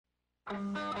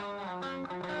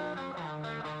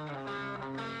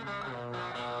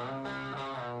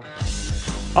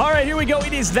All right, here we go.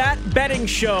 It is That Betting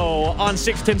Show on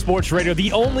 610 Sports Radio,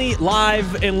 the only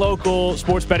live and local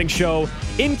sports betting show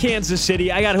in Kansas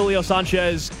City. I got Julio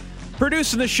Sanchez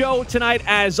producing the show tonight.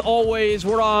 As always,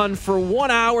 we're on for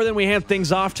 1 hour, then we hand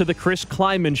things off to the Chris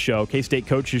Klieman Show, K-State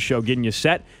Coaches Show, getting you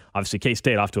set. Obviously,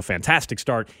 K-State off to a fantastic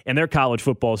start in their college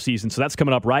football season, so that's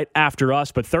coming up right after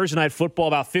us. But Thursday Night Football,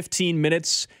 about 15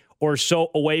 minutes or so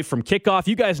away from kickoff.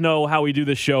 You guys know how we do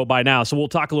this show by now, so we'll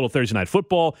talk a little Thursday Night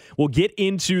Football. We'll get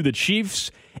into the Chiefs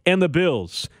and the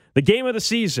Bills. The game of the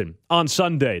season on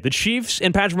Sunday. The Chiefs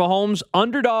and Patrick Mahomes,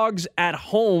 underdogs at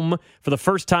home for the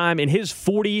first time in his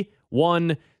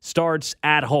 41 starts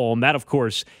at home. That, of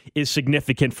course, is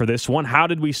significant for this one. How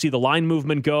did we see the line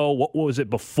movement go? What was it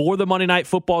before the Monday Night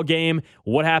Football game?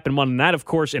 What happened Monday night, of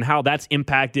course, and how that's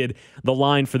impacted the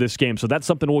line for this game. So that's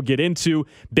something we'll get into.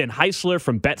 Ben Heisler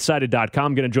from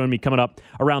BetSided.com going to join me coming up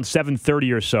around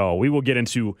 7:30 or so. We will get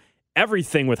into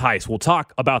everything with Heist. We'll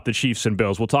talk about the Chiefs and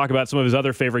Bills. We'll talk about some of his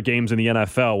other favorite games in the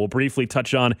NFL. We'll briefly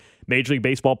touch on Major League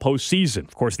Baseball postseason.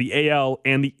 Of course, the AL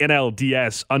and the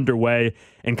NLDS underway,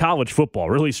 and college football.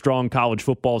 Really strong college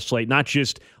football slate, not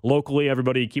just locally.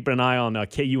 Everybody keeping an eye on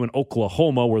KU and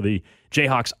Oklahoma, where the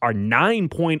Jayhawks are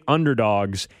 9-point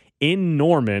underdogs in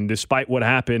Norman, despite what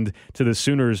happened to the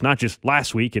Sooners, not just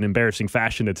last week in embarrassing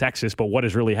fashion to Texas, but what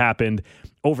has really happened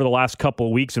over the last couple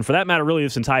of weeks, and for that matter, really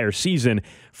this entire season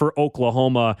for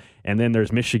Oklahoma. And then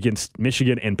there's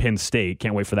Michigan and Penn State.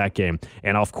 Can't wait for that game.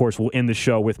 And, of course, we'll end the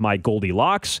show with my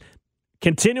Goldilocks.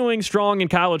 Continuing strong in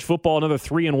college football, another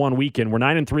 3-1 weekend. We're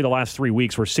 9-3 the last 3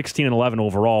 weeks. We're 16-11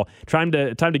 overall. Time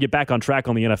to get back on track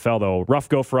on the NFL, though. Rough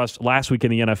go for us last week in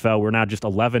the NFL. We're now just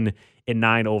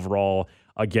 11-9 overall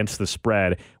against the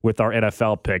spread with our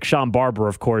NFL pick. Sean Barber,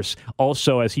 of course,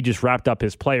 also, as he just wrapped up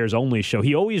his Players Only show,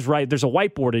 he always writes, there's a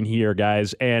whiteboard in here,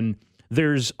 guys, and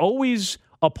there's always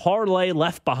a parlay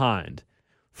left behind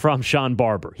from Sean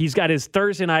Barber. He's got his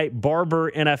Thursday night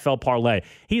Barber NFL parlay.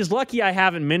 He's lucky I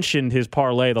haven't mentioned his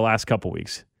parlay the last couple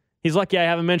weeks. He's lucky I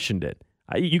haven't mentioned it.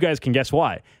 You guys can guess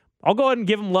why. I'll go ahead and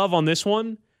give him love on this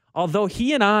one, although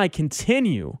he and I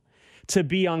continue to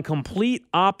be on complete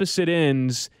opposite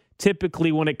ends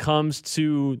typically when it comes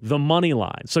to the money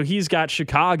line. So he's got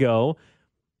Chicago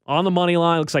on the money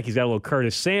line. Looks like he's got a little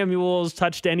Curtis Samuels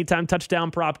anytime touchdown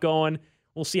prop going.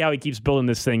 We'll see how he keeps building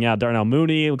this thing out. Darnell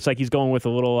Mooney looks like he's going with a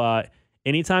little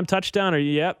anytime touchdown.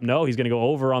 No, he's going to go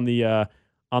over on the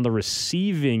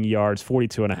receiving yards,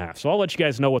 42.5. So I'll let you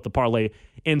guys know what the parlay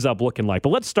ends up looking like. But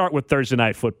let's start with Thursday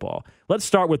Night Football. Let's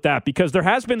start with that because there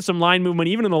has been some line movement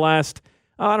even in the last,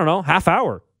 half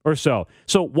hour or so.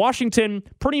 So Washington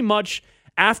pretty much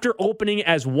after opening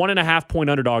as 1.5-point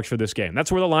underdogs for this game.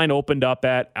 That's where the line opened up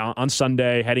at on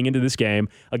Sunday heading into this game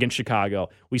against Chicago.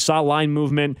 We saw line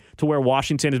movement to where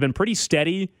Washington has been pretty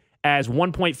steady as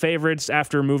 1-point favorites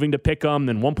after moving to pick'em,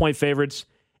 then 1-point favorites.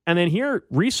 And then here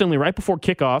recently, right before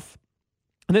kickoff,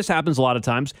 and this happens a lot of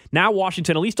times, now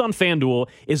Washington, at least on FanDuel,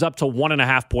 is up to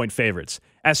 1.5-point favorites.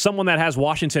 As someone that has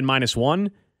Washington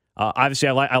 -1, obviously,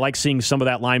 I like seeing some of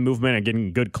that line movement and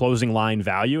getting good closing line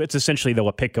value. It's essentially a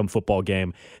pick'em football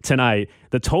game tonight.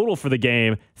 The total for the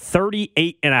game,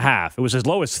 38.5. It was as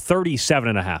low as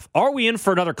 37.5. Are we in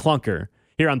for another clunker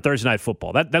here on Thursday Night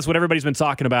Football? That's what everybody's been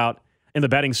talking about in the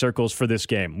betting circles for this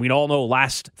game. We all know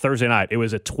last Thursday night, it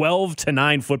was a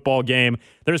 12-9 football game.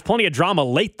 There's plenty of drama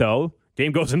late, though.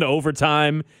 Game goes into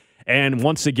overtime. And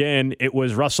once again, it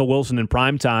was Russell Wilson in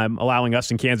primetime, allowing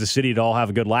us in Kansas City to all have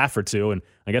a good laugh or two. And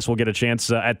I guess we'll get a chance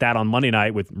at that on Monday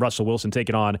night with Russell Wilson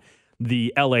taking on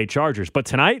the LA Chargers. But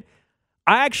tonight,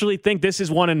 I actually think this is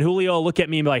one, and Julio will look at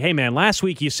me and be like, hey, man, last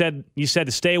week you said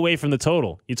to stay away from the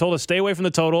total. You told us stay away from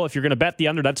the total. If you're going to bet the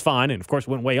under, that's fine. And, of course,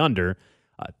 went way under.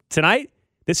 Tonight,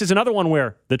 this is another one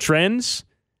where the trends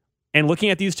and looking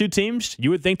at these two teams, you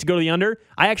would think to go to the under.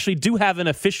 I actually do have an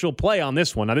official play on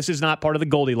this one. Now, this is not part of the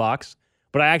Goldilocks,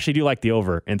 but I actually do like the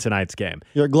over in tonight's game.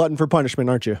 You're a glutton for punishment,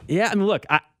 aren't you? Yeah, I mean, look,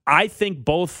 I think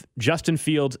both Justin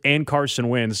Fields and Carson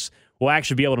Wentz will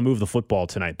actually be able to move the football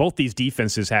tonight. Both these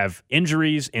defenses have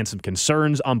injuries and some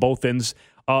concerns on both ends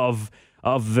of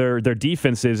their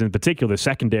defenses, in particular the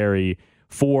secondary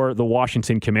for the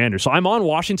Washington Commanders. So I'm on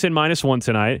Washington -1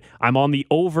 tonight. I'm on the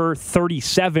over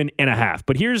 37.5.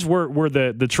 But here's where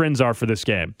the trends are for this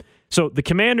game. So the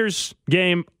Commanders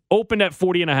game opened at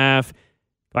 40.5.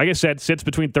 Like I said, sits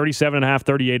between 37.5,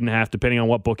 38.5, depending on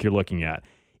what book you're looking at.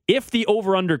 If the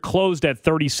over-under closed at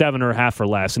 37.5 or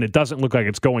less, and it doesn't look like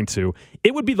it's going to,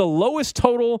 it would be the lowest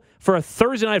total for a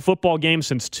Thursday night football game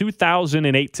since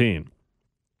 2018.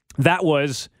 That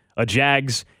was a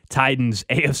Jags Titans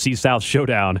AFC South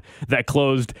showdown that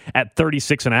closed at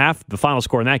 36.5. The final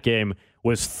score in that game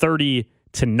was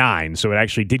 30-9. So it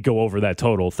actually did go over that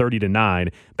total,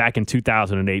 30-9, back in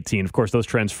 2018. Of course, those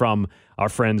trends from our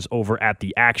friends over at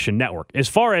the Action Network. As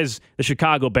far as the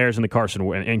Chicago Bears and Carson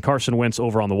Wentz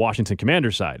over on the Washington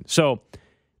Commanders side. So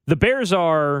the Bears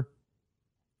are,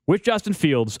 with Justin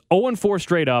Fields, 0-4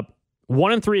 straight up,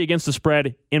 1-3 against the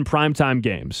spread in primetime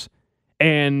games.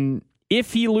 And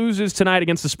if he loses tonight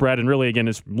against the spread, and really, again,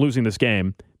 is losing this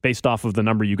game based off of the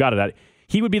number you got it at,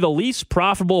 he would be the least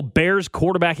profitable Bears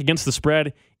quarterback against the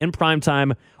spread in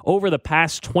primetime over the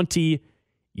past 20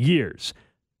 years.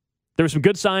 There were some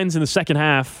good signs in the second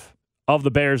half of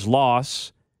the Bears'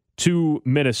 loss to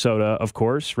Minnesota, of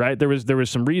course, right? There was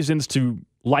some reasons to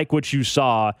like what you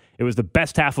saw. It was the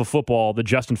best half of football that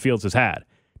Justin Fields has had.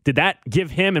 Did that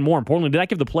give him, and more importantly, did that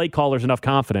give the play callers enough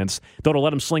confidence, though, to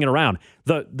let him sling it around?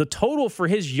 The total for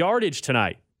his yardage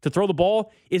tonight to throw the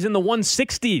ball is in the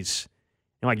 160s.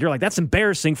 And you're like, that's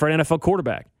embarrassing for an NFL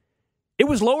quarterback. It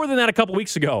was lower than that a couple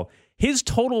weeks ago. His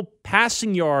total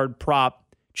passing yard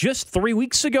prop just 3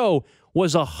 weeks ago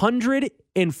was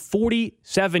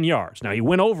 147 yards. Now, he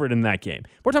went over it in that game.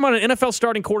 We're talking about an NFL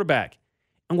starting quarterback.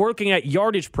 And we're looking at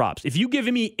yardage props. If you give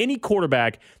me any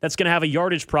quarterback that's going to have a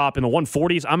yardage prop in the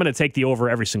 140s, I'm going to take the over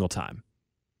every single time.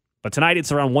 But tonight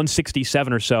it's around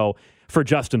 167 or so for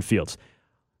Justin Fields.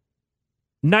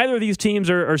 Neither of these teams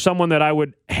are someone that I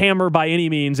would hammer by any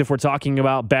means if we're talking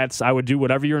about bets. I would do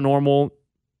whatever your normal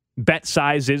bet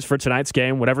size is for tonight's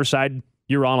game, whatever side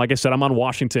you're on. Like I said, I'm on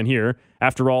Washington here.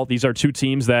 After all, these are two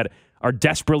teams that are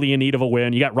desperately in need of a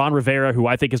win. You got Ron Rivera, who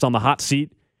I think is on the hot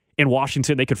seat in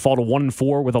Washington. They could fall to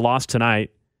 1-4 with a loss tonight.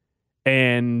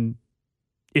 And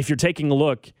if you're taking a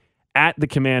look at the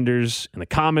Commanders and the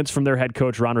comments from their head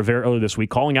coach, Ron Rivera, earlier this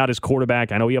week, calling out his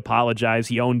quarterback. I know he apologized.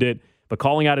 He owned it. But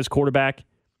calling out his quarterback.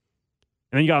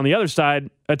 And then you got on the other side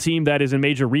a team that is in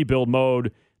major rebuild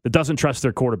mode that doesn't trust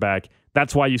their quarterback.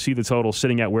 That's why you see the total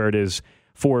sitting at where it is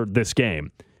for this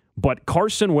game. But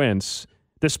Carson Wentz,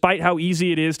 despite how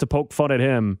easy it is to poke fun at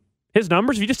him, his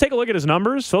numbers, if you just take a look at his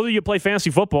numbers, those of you who play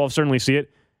fantasy football certainly see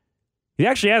it. He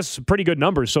actually has pretty good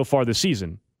numbers so far this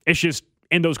season. It's just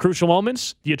in those crucial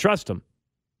moments, do you trust him?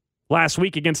 Last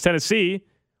week against Tennessee,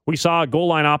 we saw a goal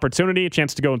line opportunity, a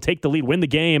chance to go and take the lead, win the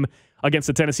game against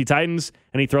the Tennessee Titans,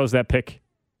 and he throws that pick,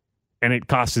 and it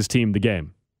costs his team the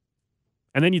game.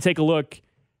 And then you take a look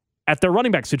at their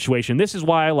running back situation. This is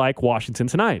why I like Washington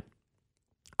tonight.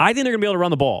 I think they're going to be able to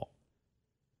run the ball.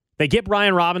 They get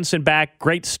Brian Robinson back.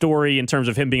 Great story in terms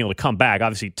of him being able to come back.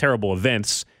 Obviously, terrible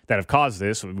events that have caused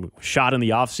this. Shot in the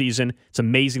offseason. It's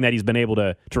amazing that he's been able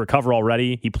to recover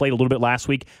already. He played a little bit last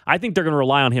week. I think they're going to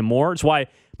rely on him more. It's why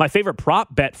my favorite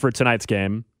prop bet for tonight's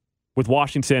game with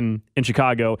Washington and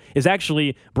Chicago is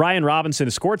actually Brian Robinson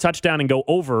to score a touchdown and go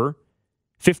over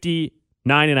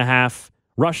 59.5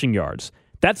 rushing yards.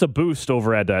 That's a boost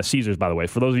over at Caesars, by the way.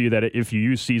 For those of you that if you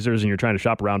use Caesars and you're trying to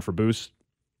shop around for boosts,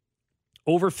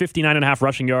 over 59.5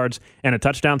 rushing yards and a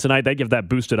touchdown tonight, they give that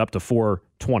boosted up to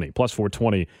 420. Plus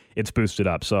 420, it's boosted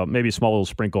up. So maybe a small little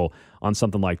sprinkle on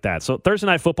something like that. So Thursday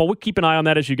Night Football, we'll keep an eye on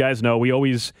that, as you guys know. We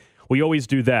always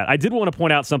do that. I did want to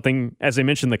point out something, as I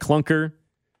mentioned, the clunker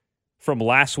from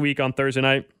last week on Thursday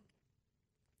night,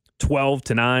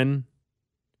 12-9.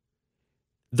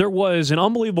 There was an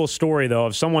unbelievable story, though,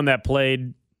 of someone that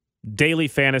played daily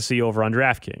fantasy over on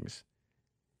DraftKings.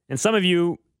 And some of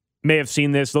you may have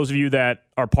seen this. Those of you that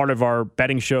are part of our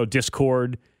betting show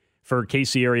Discord for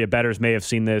KC area bettors may have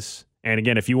seen this. And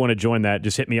again, if you want to join that,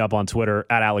 just hit me up on Twitter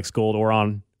at Alex Gold or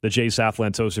on the Jay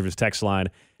Southland Tow Service text line,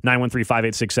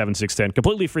 913-586-7610.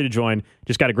 Completely free to join.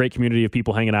 Just got a great community of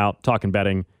people hanging out, talking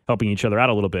betting, helping each other out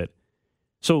a little bit.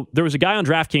 So there was a guy on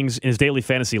DraftKings in his daily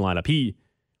fantasy lineup. He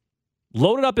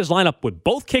loaded up his lineup with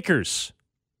both kickers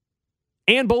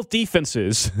and both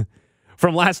defenses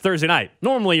from last Thursday night.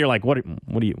 Normally, you're like, what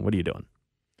are you doing?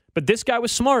 But this guy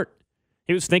was smart.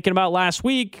 He was thinking about last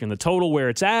week and the total where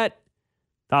it's at.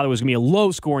 Thought it was going to be a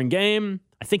low-scoring game.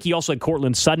 I think he also had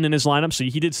Cortland Sutton in his lineup, so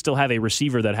he did still have a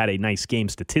receiver that had a nice game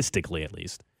statistically, at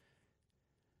least.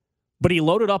 But he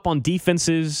loaded up on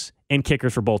defenses and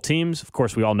kickers for both teams. Of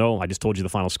course, we all know, I just told you the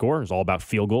final score. It was all about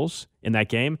field goals in that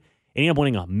game. And he ended up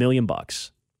winning $1 million.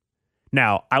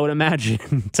 Now, I would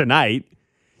imagine tonight,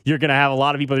 you're going to have a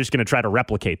lot of people just going to try to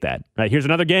replicate that. Right? Here's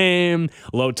another game,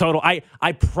 low total.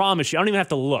 I promise you, I don't even have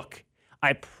to look.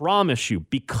 I promise you,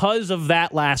 because of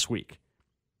that last week,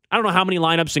 I don't know how many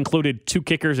lineups included 2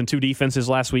 kickers and 2 defenses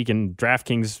last week in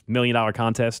DraftKings $1 million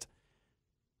contest.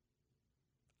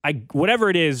 Whatever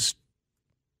it is,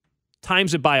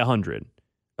 times it by 100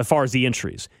 as far as the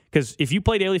entries. Because if you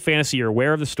play daily fantasy, you're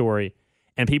aware of the story.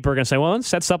 And people are going to say, well, it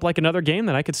sets up like another game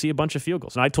that I could see a bunch of field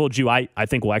goals. And I told you I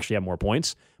think we'll actually have more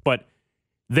points. But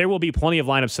there will be plenty of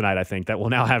lineups tonight, I think, that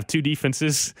will now have two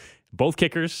defenses, both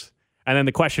kickers. And then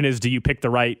the question is, do you pick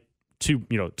the right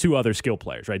two other skill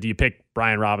players, right? Do you pick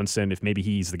Brian Robinson if maybe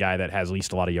he's the guy that has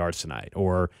least a lot of yards tonight?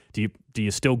 Or do you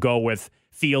still go with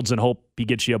Fields and hope he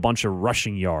gets you a bunch of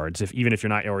rushing yards, even if you're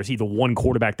not, or is he the one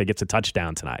quarterback that gets a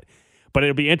touchdown tonight? But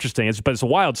it'll be interesting. But it's a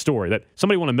wild story that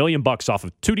somebody won $1 million off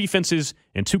of two defenses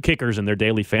and two kickers in their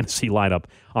daily fantasy lineup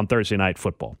on Thursday Night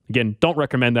Football. Again, don't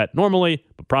recommend that normally,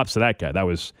 but props to that guy. That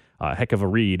was a heck of a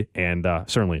read and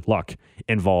certainly luck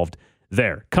involved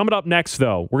there. Coming up next,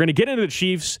 though, we're going to get into the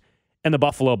Chiefs and the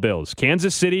Buffalo Bills.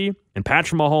 Kansas City and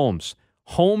Patrick Mahomes,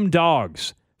 home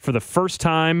dogs for the first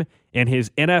time in his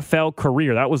NFL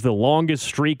career. That was the longest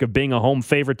streak of being a home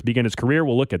favorite to begin his career.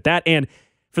 We'll look at that. And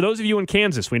for those of you in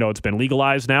Kansas, we know it's been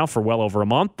legalized now for well over a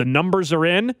month. The numbers are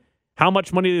in. How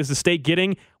much money is the state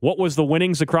getting? What was the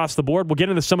winnings across the board? We'll get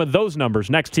into some of those numbers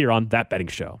next here on That Betting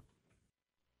Show.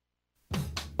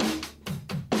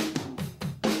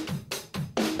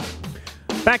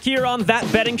 Back here on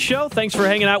That Betting Show. Thanks for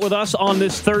hanging out with us on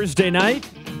this Thursday night.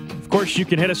 Of course, you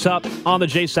can hit us up on the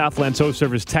J. Southland Tow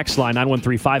Service text line,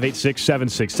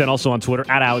 913-586-7610. Also on Twitter,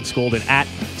 at Alex Golden, at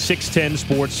 610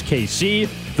 Sports KC.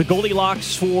 The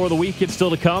Goldilocks for the week is still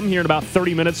to come here in about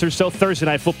 30 minutes or so. Thursday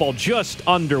Night Football just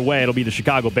underway. It'll be the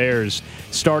Chicago Bears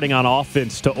starting on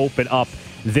offense to open up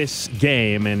this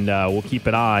game, and we'll keep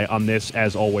an eye on this,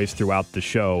 as always, throughout the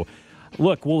show.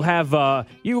 Look, we'll have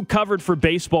you covered for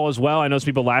baseball as well. I know some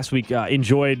people last week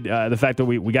enjoyed the fact that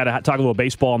we got to talk a little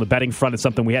baseball on the betting front. It's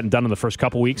something we hadn't done in the first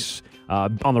couple weeks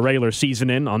on the regular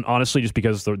season honestly, just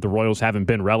because the Royals haven't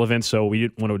been relevant, so we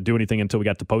didn't want to do anything until we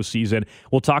got to postseason.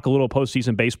 We'll talk a little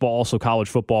postseason baseball, also college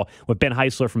football, with Ben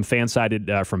Heisler from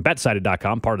from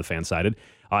BetSided.com, part of FanSided,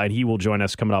 and he will join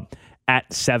us coming up at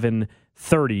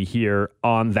 7:30 here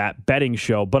on That Betting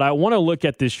Show. But I want to look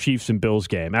at this Chiefs and Bills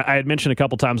game. I had mentioned a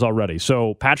couple times already.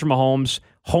 So Patrick Mahomes,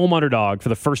 home underdog for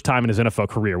the first time in his NFL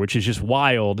career, which is just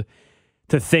wild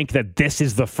to think that this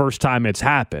is the first time it's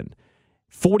happened.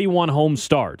 41 home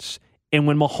starts. And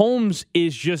when Mahomes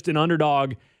is just an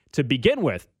underdog to begin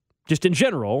with, just in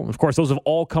general, of course, those have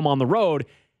all come on the road,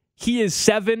 he is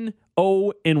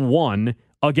 7-0-1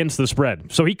 against the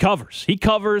spread. So he covers. He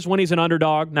covers when he's an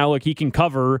underdog. Now, look, he can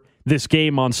cover this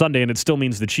game on Sunday, and it still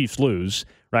means the Chiefs lose,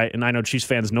 right? And I know Chiefs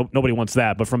fans, nobody wants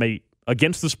that. But from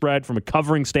against the spread, from a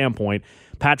covering standpoint,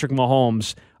 Patrick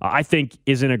Mahomes, I think,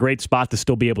 is in a great spot to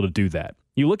still be able to do that.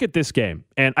 You look at this game,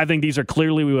 and I think these are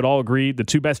clearly, we would all agree, the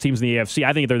two best teams in the AFC.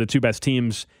 I think they're the two best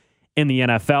teams in the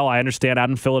NFL. I understand out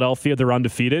in Philadelphia, they're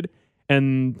undefeated,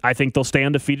 and I think they'll stay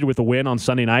undefeated with a win on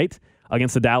Sunday night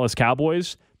against the Dallas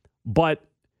Cowboys. But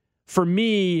for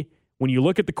me, when you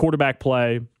look at the quarterback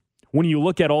play, when you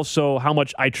look at also how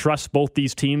much I trust both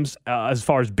these teams as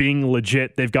far as being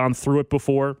legit, they've gone through it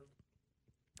before.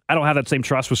 I don't have that same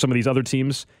trust with some of these other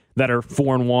teams that are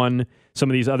 4-1, some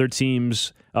of these other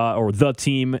teams, or the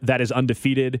team that is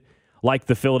undefeated, like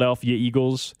the Philadelphia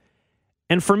Eagles.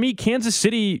 And for me, Kansas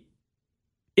City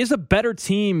is a better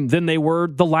team than they were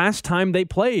the last time they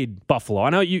played Buffalo. I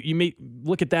know you may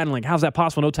look at that and like, how's that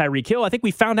possible? No Tyreek Hill. I think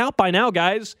we found out by now,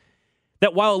 guys,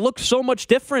 that while it looks so much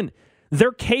different,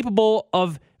 they're capable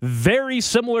of very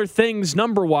similar things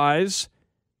number-wise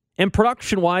and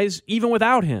production-wise even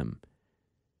without him.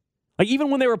 Like, even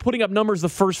when they were putting up numbers the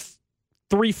first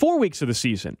 3-4 weeks of the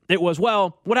season, it was,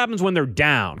 well, what happens when they're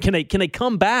down? Can they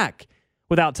come back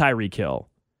without Tyreek Hill?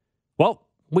 Well,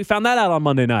 we found that out on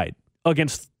Monday night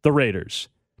against the Raiders.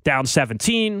 Down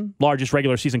 17, largest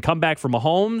regular season comeback for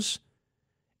Mahomes,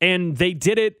 and they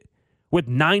did it with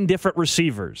 9 different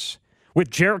receivers, with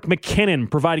Jerick McKinnon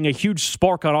providing a huge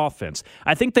spark on offense.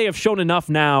 I think they have shown enough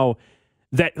now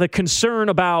that the concern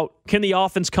about can the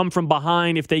offense come from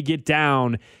behind if they get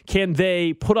down, can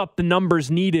they put up the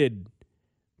numbers needed?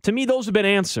 To me, those have been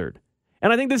answered.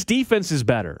 And I think this defense is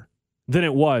better than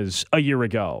it was a year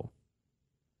ago.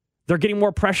 They're getting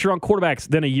more pressure on quarterbacks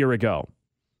than a year ago.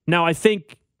 Now, I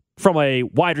think from a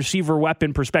wide receiver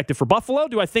weapon perspective for Buffalo,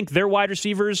 do I think their wide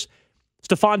receivers,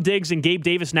 Stephon Diggs and Gabe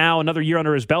Davis, now another year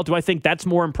under his belt, do I think that's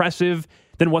more impressive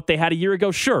than what they had a year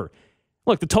ago? Sure.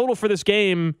 Look, the total for this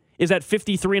game is at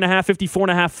 53.5,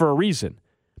 54.5 for a reason.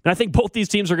 And I think both these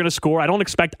teams are going to score. I don't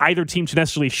expect either team to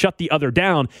necessarily shut the other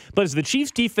down, but is the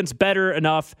Chiefs' defense better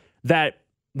enough that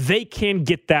they can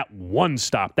get that one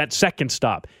stop, that second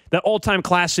stop, that all-time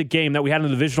classic game that we had in the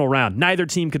divisional round? Neither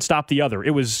team could stop the other. It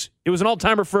was an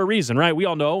all-timer for a reason, right? We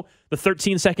all know the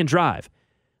 13-second drive.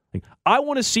 I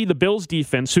want to see the Bills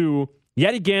defense, who,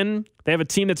 yet again, they have a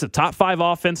team that's a top 5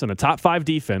 offense and a top 5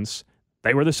 defense.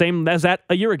 They were the same as that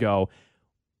a year ago.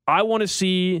 I want to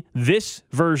see this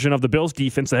version of the Bills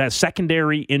defense that has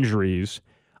secondary injuries.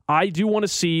 I do want to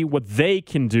see what they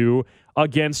can do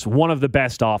against one of the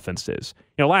best offenses.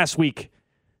 Last week,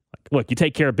 look, you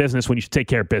take care of business when you should take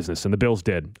care of business, and the Bills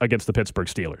did against the Pittsburgh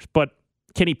Steelers. But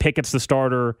Kenny Pickett's the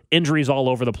starter, injuries all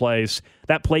over the place.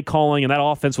 That play calling and that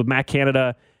offense with Matt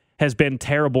Canada has been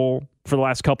terrible for the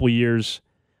last couple of years.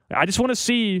 I just want to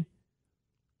see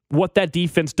what that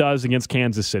defense does against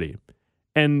Kansas City.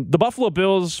 And the Buffalo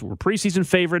Bills were preseason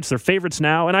favorites. They're favorites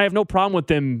now, and I have no problem with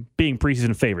them being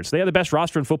preseason favorites. They have the best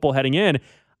roster in football heading in.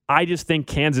 I just think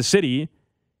Kansas City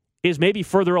is maybe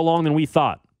further along than we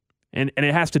thought, and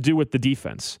it has to do with the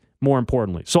defense, more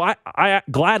importantly. So I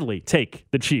gladly take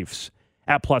the Chiefs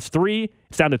at +3.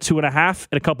 It's down to 2.5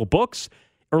 in a couple books.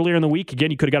 Earlier in the week,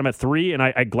 again, you could have got them at 3, and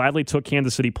I gladly took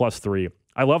Kansas City +3.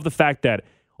 I love the fact that,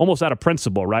 almost out of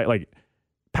principle, right? Like,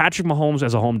 Patrick Mahomes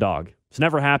as a home dog. It's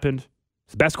never happened.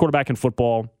 He's the best quarterback in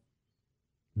football.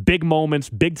 Big moments,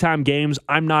 big-time games.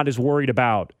 I'm not as worried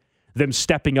about them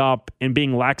stepping up and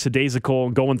being lackadaisical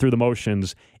and going through the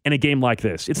motions in a game like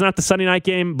this. It's not the Sunday night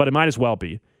game, but it might as well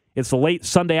be. It's the late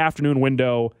Sunday afternoon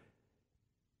window,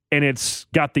 and it's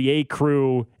got the A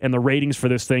crew, and the ratings for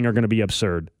this thing are going to be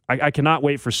absurd. I cannot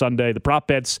wait for Sunday. The prop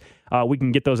bets, we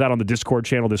can get those out on the Discord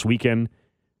channel this weekend.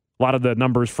 A lot of the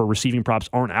numbers for receiving props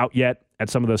aren't out yet at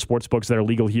some of the sports books that are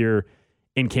legal here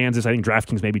in Kansas. I think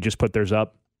DraftKings maybe just put theirs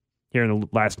up here in the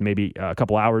last maybe a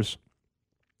couple hours.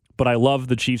 But I love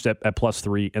the Chiefs at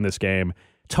 +3 in this game.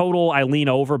 Total, I lean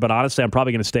over, but honestly, I'm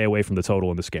probably going to stay away from the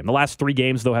total in this game. The last 3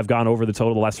 games, though, have gone over the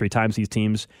total the last 3 times these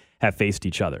teams have faced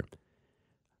each other.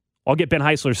 I'll get Ben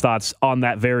Heisler's thoughts on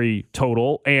that very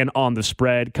total and on the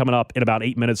spread coming up in about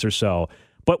 8 minutes or so.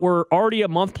 But we're already a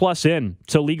month plus in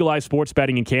to legalized sports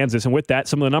betting in Kansas, and with that,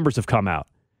 some of the numbers have come out.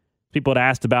 People had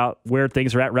asked about where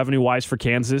things are at revenue-wise for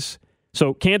Kansas.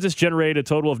 So Kansas generated a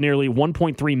total of nearly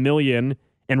 $1.3 million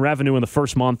in revenue in the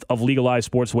first month of legalized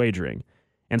sports wagering.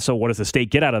 And so what does the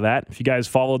state get out of that? If you guys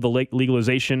followed the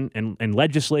legalization and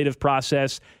legislative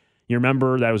process, you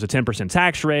remember that it was a 10%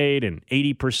 tax rate and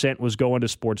 80% was going to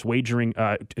sports wagering,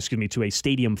 to a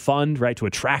stadium fund, right, to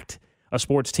attract a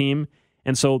sports team.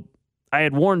 And so I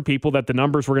had warned people that the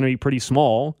numbers were going to be pretty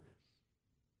small.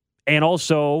 And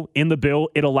also, in the bill,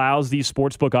 it allows these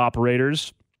sportsbook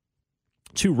operators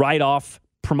to write off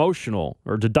promotional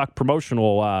or deduct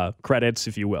promotional credits,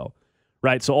 if you will,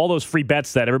 right? So all those free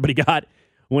bets that everybody got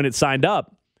when it signed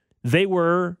up, they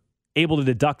were able to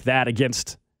deduct that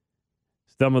against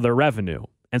some of their revenue.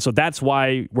 And so that's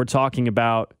why we're talking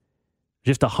about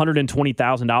just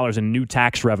 $120,000 in new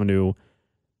tax revenue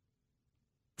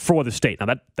for the state.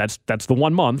 Now, that's the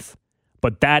 1 month,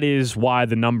 but that is why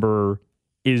the number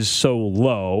is so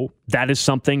low. That is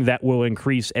something that will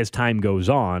increase as time goes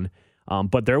on.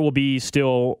 But there will be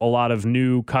still a lot of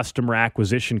new customer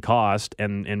acquisition cost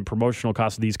and promotional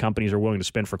costs that these companies are willing to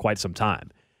spend for quite some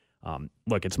time.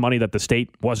 Look, it's money that the state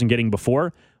wasn't getting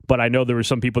before, but I know there were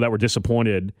some people that were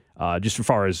disappointed just as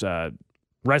far as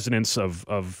residents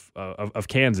of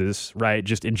Kansas, right?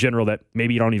 Just in general, that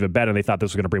maybe you don't even bet and they thought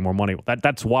this was going to bring more money.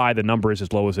 That's why the number is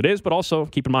as low as it is. But also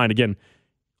keep in mind, again,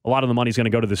 a lot of the money is going to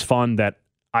go to this fund that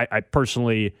I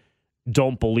personally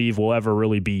don't believe will ever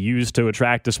really be used to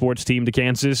attract a sports team to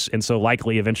Kansas. And so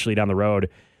likely eventually down the road,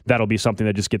 that'll be something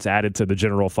that just gets added to the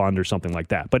general fund or something like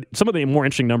that. But some of the more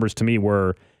interesting numbers to me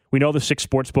were, we know the 6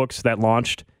 sports books that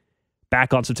launched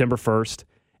back on September 1st.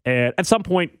 And at some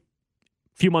point,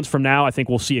 a few months from now, I think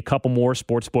we'll see a couple more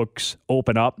sports books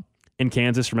open up in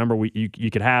Kansas. Remember,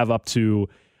 you could have up to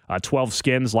 12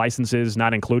 skins licenses,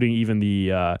 not including even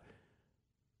the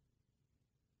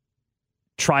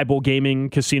tribal gaming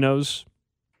casinos.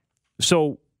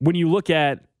 So when you look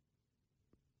at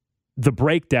the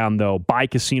breakdown, though, by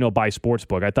casino, by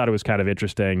sportsbook, I thought it was kind of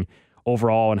interesting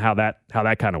overall and how that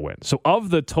kind of went. So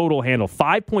of the total handle,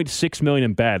 5.6 million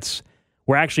in bets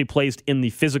were actually placed in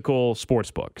the physical sports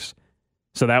books.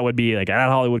 So that would be like at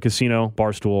Hollywood Casino,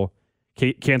 Barstool,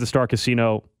 Kansas Star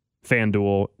Casino,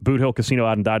 FanDuel, Boot Hill Casino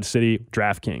out in Dodge City,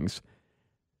 DraftKings.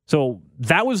 So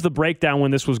that was the breakdown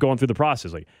when this was going through the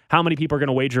process. Like, how many people are going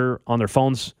to wager on their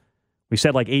phones? We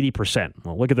said like 80%.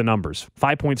 Well, look at the numbers.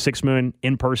 5.6 million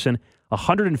in person,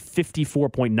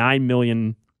 154.9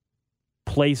 million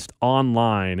placed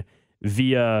online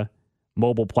via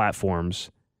mobile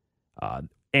platforms,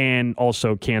 and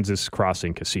also Kansas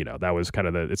Crossing Casino. That was kind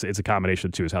of it's a combination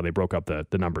of two is how they broke up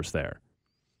the numbers there.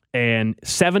 And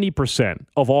 70%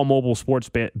 of all mobile sports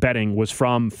betting was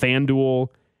from FanDuel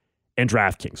and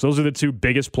DraftKings. Those are the two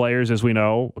biggest players, as we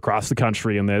know, across the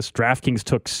country in this. DraftKings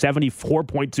took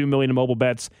 74.2 million in mobile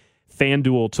bets.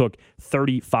 FanDuel took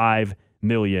 35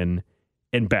 million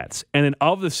in bets. And then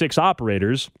of the 6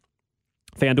 operators,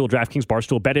 FanDuel, DraftKings,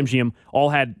 Barstool, BetMGM all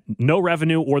had no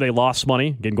revenue or they lost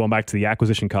money. Again, going back to the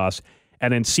acquisition costs.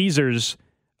 And then Caesars,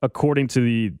 according to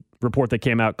the report that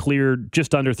came out, cleared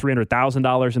just under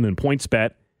 $300,000. And then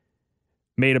PointsBet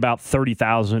made about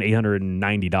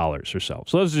 $30,890 or so.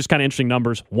 So those are just kind of interesting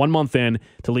numbers 1 month in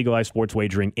to legalized sports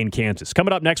wagering in Kansas.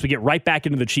 Coming up next, we get right back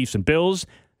into the Chiefs and Bills.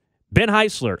 Ben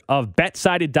Heisler of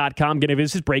BetSided.com going to give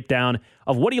us his breakdown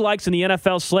of what he likes in the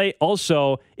NFL slate.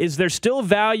 Also, is there still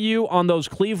value on those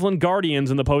Cleveland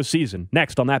Guardians in the postseason?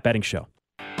 Next on That Betting Show.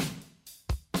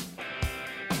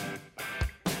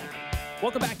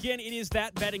 Welcome back in. It is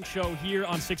That Betting Show here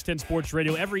on 610 Sports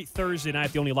Radio every Thursday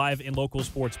night, the only live and local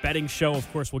sports betting show.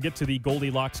 Of course, we'll get to the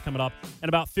Goldilocks coming up in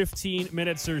about 15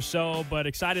 minutes or so, but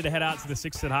excited to head out to the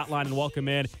 610 hotline and welcome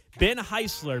in Ben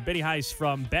Heisler, Benny Heis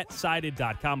from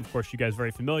BetSided.com. Of course, you guys are very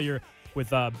familiar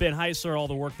with Ben Heisler, all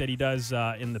the work that he does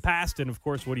in the past, and of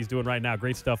course, what he's doing right now.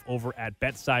 Great stuff over at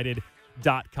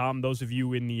BetSided.com. Those of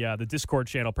you in the Discord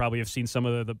channel probably have seen some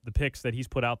of the picks that he's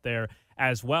put out there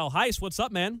as well. Heis, what's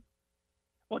up, man?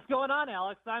 What's going on,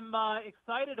 Alex? I'm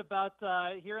excited about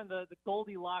hearing the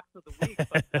Goldilocks of the week,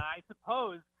 but I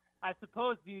suppose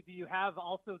do you have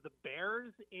also the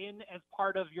Bears in as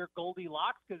part of your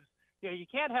Goldilocks? Because you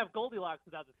can't have Goldilocks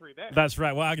without the 3 Bears. That's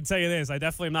right. Well, I can tell you this: I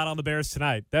definitely am not on the Bears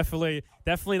tonight. Definitely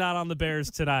not on the Bears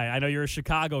tonight. I know you're a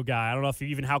Chicago guy. I don't know if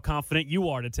how confident you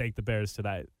are to take the Bears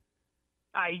tonight.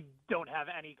 I don't have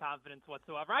any confidence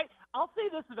whatsoever. I'll say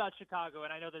this about Chicago,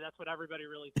 and I know that's what everybody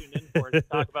really tuned in for, to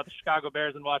talk about the Chicago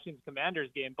Bears and watching the Commanders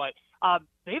game, but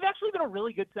they've actually been a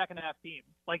really good second-half team.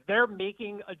 Like, they're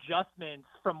making adjustments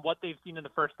from what they've seen in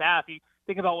the first half. You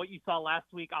think about what you saw last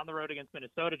week on the road against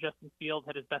Minnesota. Justin Fields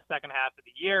had his best second half of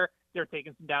the year. They're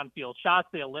taking some downfield shots.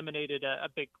 They eliminated a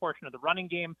big portion of the running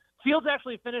game. Fields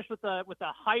actually finished with a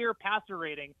higher passer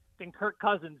rating than Kirk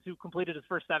Cousins, who completed his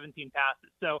first 17 passes.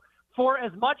 So, for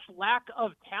as much lack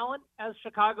of talent as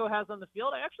Chicago has on the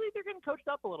field, actually they're getting coached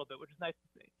up a little bit, which is nice to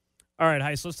see. All right,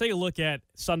 Heis, let's take a look at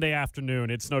Sunday afternoon.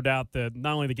 It's no doubt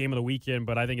not only the game of the weekend,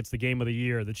 but I think it's the game of the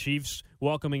year. The Chiefs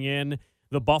welcoming in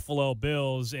the Buffalo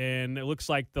Bills, and it looks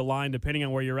like the line, depending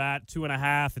on where you're at,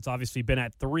 2.5. It's obviously been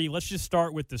at 3. Let's just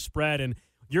start with the spread. And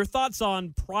your thoughts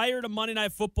on prior to Monday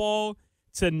Night Football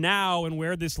to now and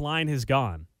where this line has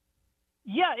gone.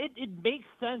 Yeah, it makes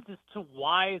sense as to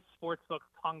why sportsbooks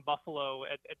hung Buffalo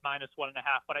at -1.5.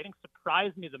 What I think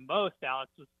surprised me the most,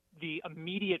 Alex, was the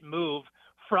immediate move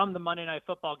from the Monday Night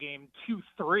Football game to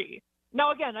 3. Now,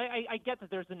 again, I get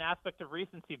that there's an aspect of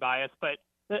recency bias, but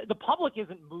the public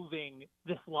isn't moving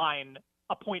this line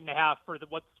 1.5 for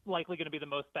what's likely going to be the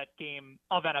most bet game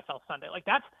of NFL Sunday. Like,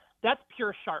 that's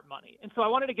pure sharp money. And so I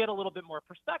wanted to get a little bit more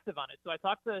perspective on it. So I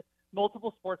talked to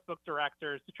multiple sportsbook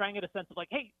directors to try and get a sense of, like,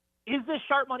 hey, is this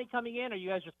sharp money coming in? Are you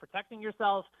guys just protecting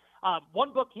yourselves?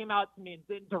 One book came out to me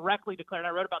and directly declared, I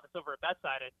wrote about this over at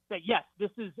BetSided, that yes,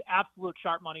 this is absolute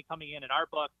sharp money coming in our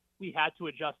book. We had to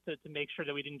adjust to make sure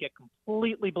that we didn't get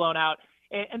completely blown out.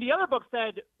 And the other book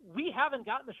said, we haven't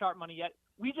gotten the sharp money yet.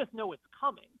 We just know it's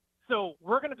coming. So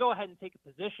we're going to go ahead and take a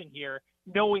position here,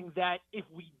 knowing that if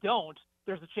we don't,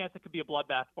 there's a chance it could be a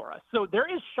bloodbath for us. So there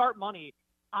is sharp money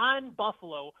on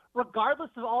Buffalo, regardless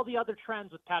of all the other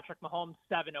trends with Patrick Mahomes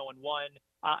 7-0-1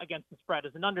 against the spread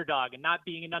as an underdog and not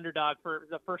being an underdog for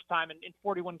the first time in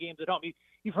 41 games at home.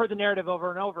 You've heard the narrative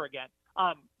over and over again.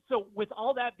 So with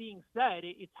all that being said,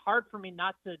 it's hard for me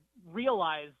not to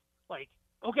realize, like,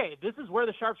 okay, this is where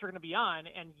the sharps are going to be on.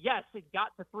 And yes, it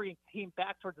got to 3 and came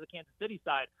back towards the Kansas City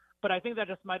side. But I think that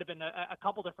just might have been a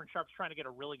couple different sharps trying to get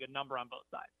a really good number on both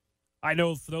sides. I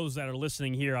know for those that are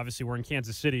listening here, obviously we're in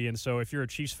Kansas City, and so if you're a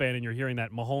Chiefs fan and you're hearing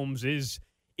that Mahomes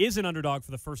is an underdog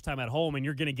for the first time at home and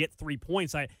you're going to get 3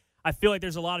 points, I feel like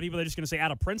there's a lot of people that are just going to say,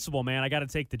 out of principle, man, I got to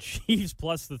take the Chiefs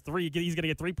plus the 3. He's going to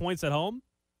get 3 points at home?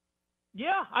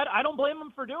 Yeah, I don't blame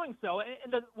him for doing so.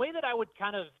 And the way that I would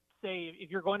kind of say, if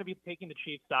you're going to be taking the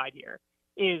Chiefs side here,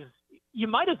 is you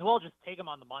might as well just take him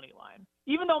on the money line.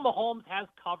 Even though Mahomes has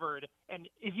covered, and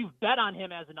if you've bet on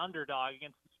him as an underdog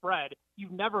against the spread,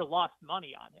 you've never lost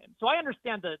money on him. So I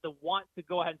understand the want to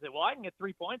go ahead and say, well, I can get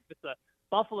 3 points if it's a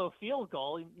Buffalo field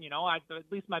goal.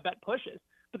 At least my bet pushes.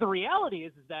 But the reality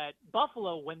is that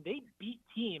Buffalo, when they beat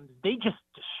teams, they just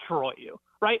destroy you,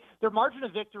 right? Their margin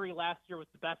of victory last year was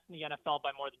the best in the NFL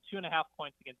by more than 2.5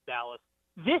 points against Dallas.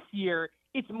 This year,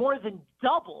 it's more than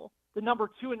double the number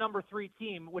 2 and number 3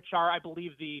 team, which are, I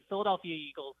believe, the Philadelphia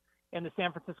Eagles and the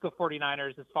San Francisco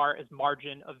 49ers as far as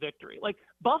margin of victory. Like,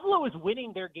 Buffalo is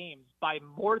winning their games by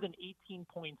more than 18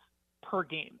 points per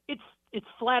game. It's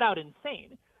flat out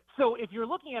insane. So if you're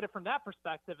looking at it from that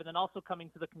perspective, and then also coming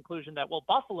to the conclusion that, well,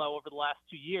 Buffalo over the last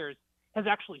 2 years has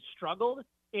actually struggled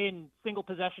in single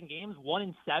possession games,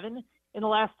 1-7 in the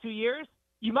last 2 years,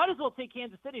 you might as well take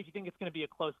Kansas City if you think it's going to be a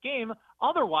close game.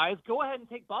 Otherwise, go ahead and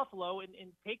take Buffalo and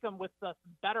take them with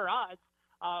better odds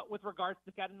with regards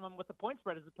to getting them with the point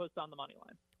spread as opposed to on the money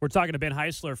line. We're talking to Ben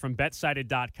Heisler from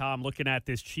BetSided.com, looking at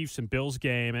this Chiefs and Bills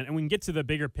game, and we can get to the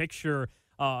bigger picture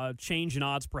change in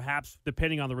odds perhaps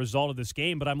depending on the result of this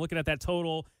game. But I'm looking at that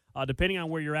total. Depending on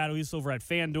where you're at least over at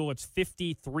FanDuel, it's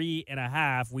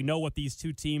 53.5. We know what these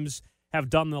two teams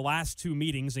have done the last two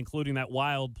meetings, including that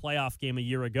wild playoff game a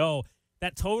year ago.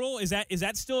 That total, is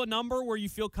that still a number where you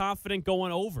feel confident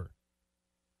going over?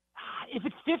 If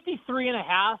it's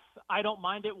 53.5, I don't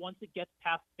mind it. Once it gets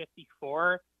past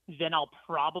 54, then I'll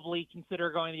probably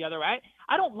consider going the other way.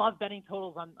 I don't love betting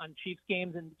totals on Chiefs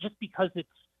games, and just because it's,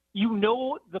 you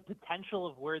know, the potential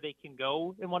of where they can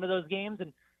go in one of those games.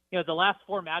 And, you know, the last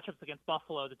four matchups against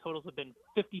Buffalo, the totals have been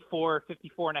 54,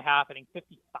 54.5, I think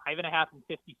 55.5 and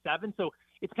 57. So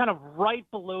it's kind of right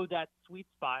below that sweet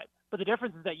spot. But the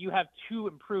difference is that you have two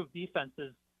improved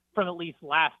defenses from at least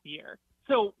last year.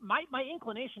 So my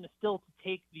inclination is still to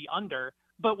take the under.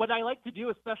 But what I like to do,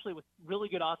 especially with really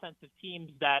good offensive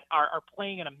teams that are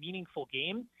playing in a meaningful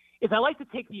game, is I like to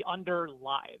take the under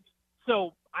live.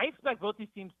 So I expect both these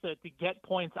teams to get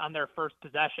points on their first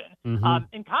possession. Mm-hmm.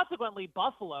 And consequently,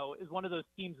 Buffalo is one of those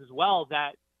teams as well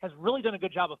that has really done a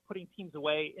good job of putting teams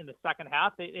away in the second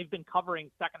half. They've been covering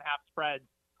second half spreads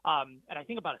at I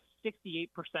think about a 68%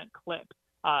 clip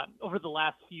over the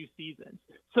last few seasons.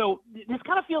 So this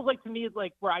kind of feels like to me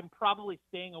like where I'm probably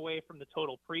staying away from the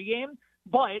total pregame.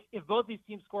 But if both these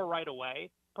teams score right away,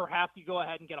 perhaps you go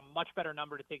ahead and get a much better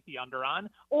number to take the under on.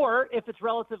 Or if it's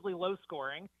relatively low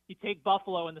scoring, you take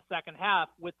Buffalo in the second half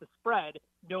with the spread,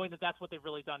 knowing that that's what they've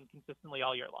really done consistently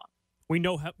all year long. We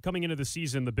know coming into the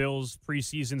season, the Bills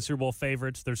preseason Super Bowl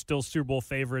favorites. They're still Super Bowl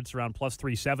favorites around plus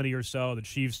 370 or so. The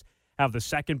Chiefs have the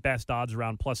second best odds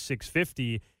around plus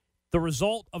 650. The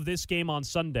result of this game on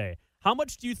Sunday, how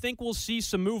much do you think we'll see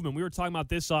some movement? We were talking about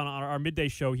this on our midday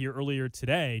show here earlier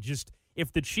today. Just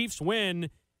if the Chiefs win,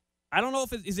 I don't know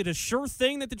if is it a sure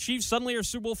thing that the Chiefs suddenly are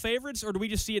Super Bowl favorites, or do we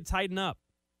just see it tighten up?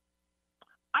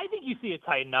 I think you see it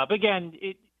tighten up. Again,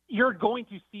 you're going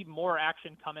to see more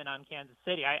action come in on Kansas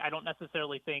City. I don't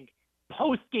necessarily think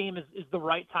post-game is the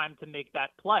right time to make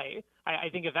that play. I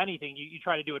think, if anything, you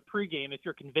try to do it pre-game if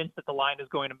you're convinced that the line is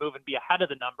going to move and be ahead of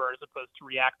the number as opposed to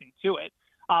reacting to it.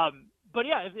 But,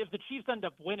 yeah, if the Chiefs end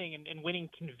up winning and winning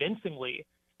convincingly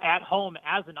at home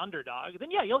as an underdog, then,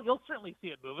 yeah, you'll certainly see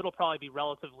it move. It'll probably be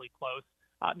relatively close.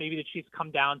 Maybe the Chiefs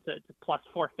come down to plus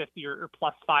 450 or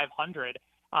plus 500,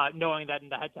 knowing that in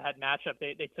the head-to-head matchup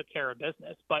they took care of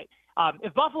business. But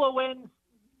if Buffalo wins,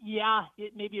 yeah,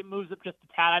 maybe it moves up just a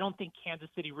tad. I don't think Kansas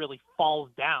City really falls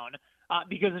down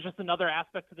because it's just another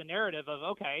aspect to the narrative of,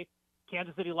 okay,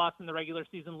 Kansas City lost in the regular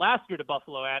season last year to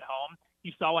Buffalo at home.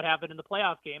 You saw what happened in the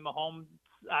playoff game. Mahomes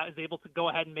is able to go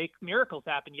ahead and make miracles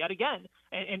happen yet again,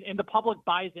 and the public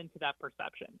buys into that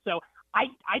perception. So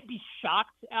I'd be shocked,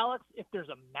 Alex, if there's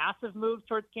a massive move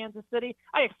towards Kansas City.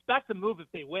 I expect a move if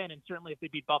they win, and certainly if they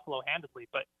beat Buffalo handedly.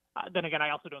 But then again, I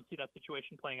also don't see that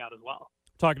situation playing out as well.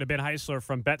 Talking to Ben Heisler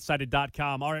from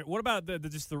BetSided.com. All right, what about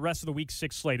just the rest of the Week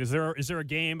 6 slate? Is there a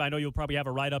game? I know you'll probably have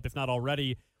a write-up, if not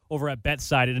already, over at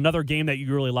BetSided. Another game that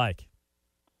you really like?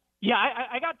 Yeah,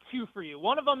 I got two for you.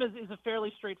 One of them is a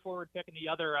fairly straightforward pick, and the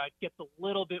other gets a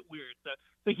little bit weird.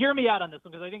 So hear me out on this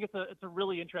one, because I think it's a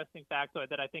really interesting factoid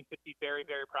that I think could be very,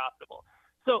 very profitable.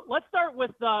 So let's start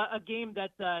with a game that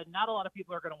not a lot of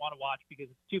people are going to want to watch because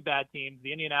it's two bad teams.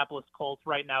 The Indianapolis Colts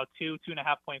right now,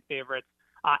 2.5-point favorites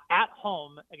at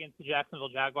home against the Jacksonville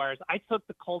Jaguars. I took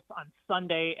the Colts on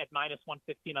Sunday at minus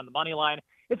 115 on the money line.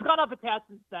 It's gone up a tad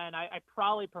since then. I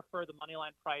probably prefer the money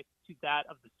line price to that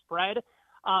of the spread.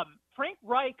 Frank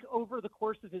Reich, over the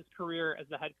course of his career as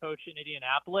the head coach in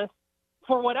Indianapolis,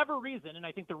 for whatever reason, and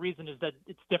I think the reason is that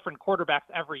it's different quarterbacks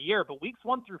every year, but weeks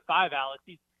 1 through 5, Alex,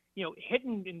 he's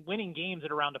hitting and winning games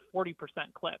at around a 40%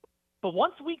 clip. But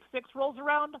once week 6 rolls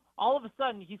around, all of a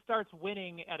sudden he starts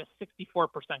winning at a 64%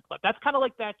 clip. That's kind of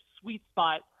like that sweet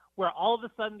spot where all of a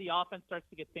sudden the offense starts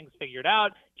to get things figured out.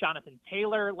 Jonathan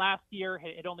Taylor last year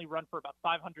had only run for about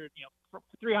 500,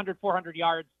 300, 400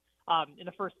 yards in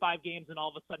the first 5 games, and all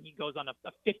of a sudden he goes on a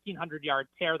 1,500-yard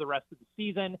tear the rest of the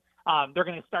season. They're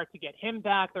going to start to get him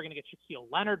back. They're going to get Shaquille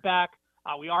Leonard back.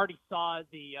 We already saw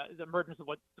the emergence of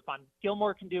what Stephon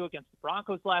Gilmore can do against the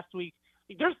Broncos last week.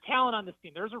 There's talent on this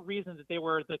team. There's a reason that they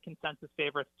were the consensus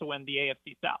favorites to win the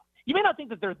AFC South. You may not think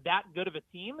that they're that good of a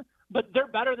team, but they're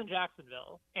better than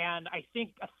Jacksonville. And I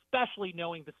think, especially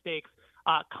knowing the stakes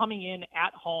coming in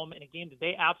at home in a game that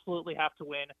they absolutely have to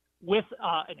win with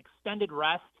an extended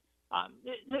rest.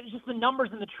 Just the numbers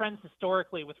and the trends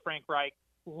historically with Frank Reich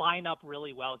line up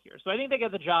really well here. So I think they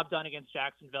get the job done against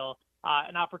Jacksonville.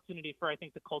 An opportunity for, I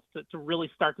think, the Colts to really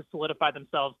start to solidify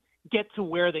themselves, get to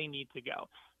where they need to go.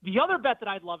 The other bet that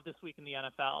I'd love this week in the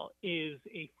NFL is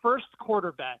a first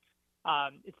quarter bet.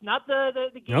 It's not the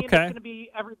game that's going to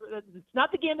be it's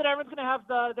not the game that everyone's going to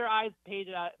have their eyes paid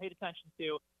attention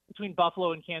to between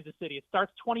Buffalo and Kansas City. It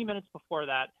starts 20 minutes before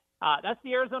that. That's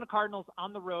the Arizona Cardinals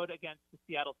on the road against the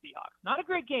Seattle Seahawks. Not a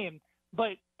great game,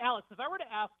 but Alex, if I were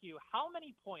to ask you how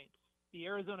many points the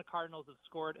Arizona Cardinals have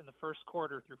scored in the first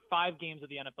quarter through 5 games of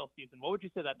the NFL season, what would you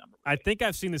say that number would be? I think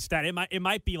I've seen the stat. It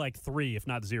might be like 3, if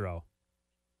not 0.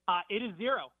 It is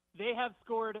 0. They have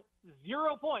scored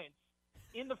 0 points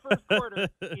in the first quarter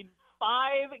in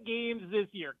 5 games this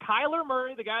year. Kyler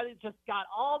Murray, the guy that just got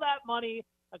all that money,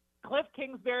 Cliff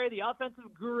Kingsbury, the offensive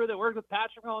guru that worked with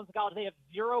Patrick Mahomes in college, they have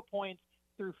 0 points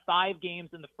through 5 games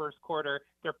in the first quarter.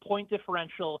 Their point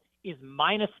differential is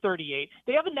 -38.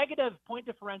 They have a negative point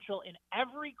differential in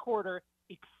every quarter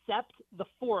except the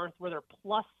fourth, where they're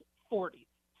 +40.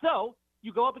 So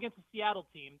you go up against a Seattle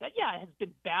team that, has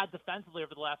been bad defensively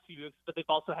over the last few weeks, but they've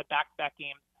also had back-to-back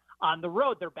games on the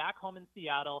road. They're back home in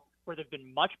Seattle, where they've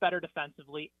been much better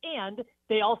defensively, and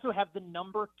they also have the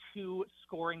number 2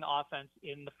 scoring offense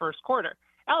in the first quarter.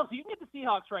 Alex, you can get the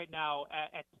Seahawks right now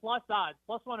at plus odds.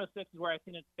 Plus 106 is where I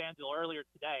seen it FanDuel earlier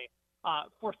today.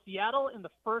 For Seattle in the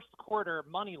first quarter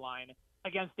money line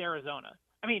against Arizona.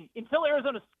 I mean, until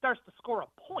Arizona starts to score a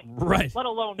point, right, let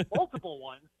alone multiple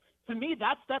ones, to me,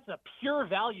 that's a pure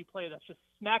value play that's just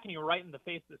smacking you right in the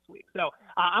face this week. So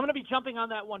I'm going to be jumping on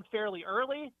that one fairly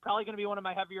early. Probably going to be one of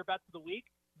my heavier bets of the week.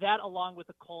 That, along with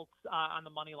the Colts on the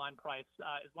money line price,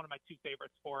 is one of my 2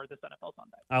 favorites for this NFL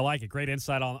Sunday. I like it. Great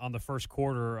insight on the first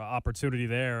quarter opportunity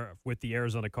there with the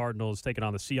Arizona Cardinals taking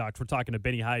on the Seahawks. We're talking to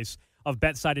Benny Heiss of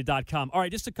BetSided.com. All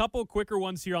right, just a couple of quicker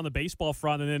ones here on the baseball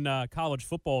front and then college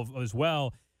football as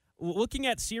well. Looking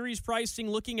at series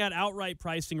pricing, looking at outright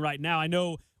pricing right now, I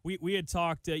know we had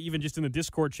talked even just in the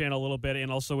Discord channel a little bit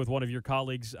and also with one of your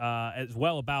colleagues as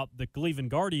well about the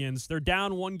Cleveland Guardians. They're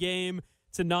down 1 game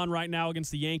to none right now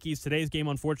against the Yankees. Today's game,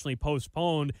 unfortunately,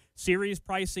 postponed. Series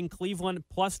pricing, Cleveland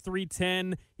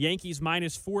 +310, Yankees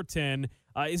 -410.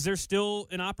 Is there still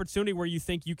an opportunity where you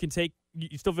think you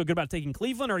still feel good about taking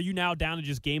Cleveland, or are you now down to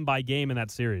just game by game in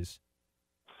that series?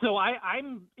 So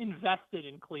I'm invested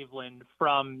in Cleveland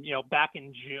from, back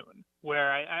in June,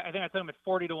 where I think I took them at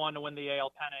 40-1 to win the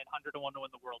AL pennant, 100-1 to win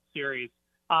the World Series.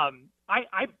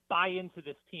 I buy into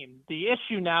this team. The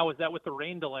issue now is that with the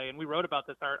rain delay, and we wrote about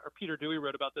this, our Peter Dewey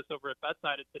wrote about this over at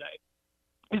BetSided today,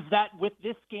 is that with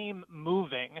this game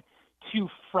moving to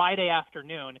Friday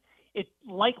afternoon, it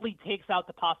likely takes out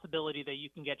the possibility that you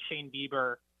can get Shane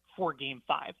Bieber for Game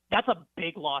 5. That's a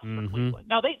big loss for Cleveland.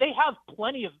 Now, they have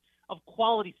plenty of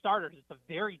quality starters. It's a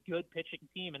very good pitching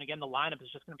team. And again, the lineup is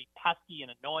just going to be pesky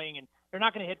and annoying, and they're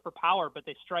not going to hit for power, but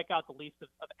they strike out the least of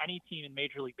any team in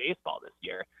Major League Baseball this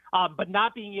year. But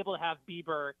not being able to have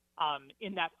Bieber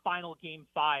in that final Game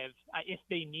 5, if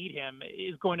they need him,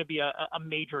 is going to be a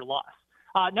major loss.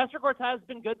 Nestor Cortes has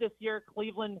been good this year.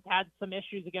 Cleveland had some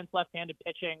issues against left-handed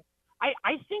pitching.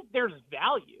 I think there's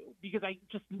value because I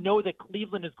just know that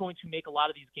Cleveland is going to make a lot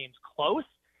of these games close.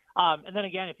 And then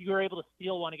again, if you were able to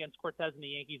steal one against Cortes and the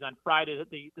Yankees on Friday,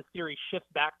 the series shifts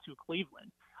back to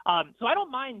Cleveland. So I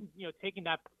don't mind, taking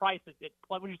that price at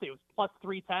what would you say it was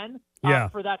 +310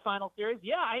 for that final series.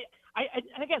 Yeah,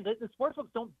 and again, the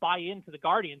sportsbooks don't buy into the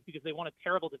Guardians because they won a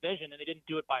terrible division and they didn't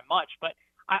do it by much. But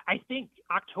I think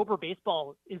October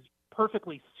baseball is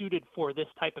perfectly suited for this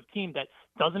type of team that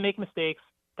doesn't make mistakes,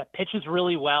 that pitches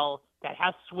really well, that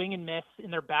has swing and miss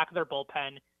in their back of their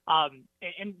bullpen.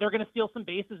 And they're going to steal some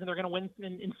bases and they're going to win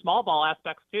in small ball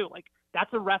aspects too. Like, that's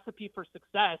a recipe for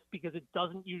success because it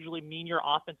doesn't usually mean your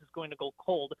offense is going to go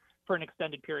cold for an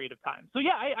extended period of time. So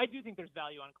yeah, I do think there's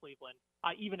value on Cleveland,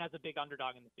 even as a big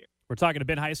underdog in this year. We're talking to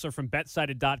Ben Heisler from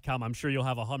BetSided.com. I'm sure you'll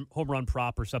have a home run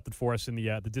prop or something for us in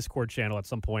the Discord channel at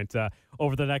some point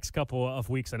over the next couple of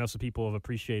weeks. I know some people have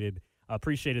appreciated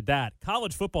that.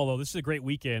 College football, though, this is a great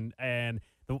weekend, and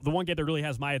the one game that really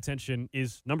has my attention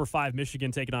is number 5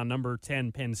 Michigan taking on number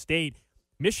 10 Penn State.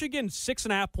 Michigan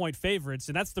 6.5-point favorites,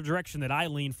 and that's the direction that I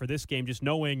lean for this game, just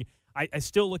knowing I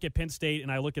still look at Penn State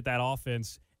and I look at that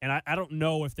offense, and I don't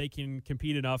know if they can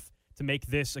compete enough to make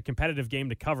this a competitive game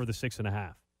to cover the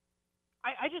 6.5.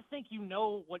 I just think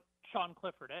what Sean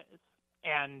Clifford is,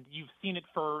 and you've seen it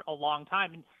for a long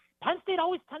time. And Penn State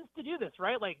always tends to do this,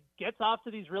 right? Like, gets off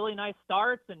to these really nice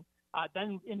starts and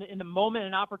then in the moment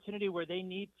and opportunity where they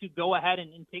need to go ahead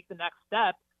and take the next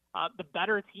step, the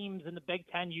better teams in the Big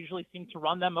Ten usually seem to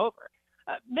run them over.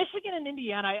 Michigan and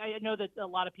Indiana, I know that a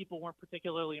lot of people weren't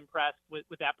particularly impressed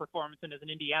with that performance, and as an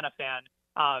Indiana fan,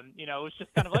 it was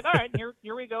just kind of like, all right,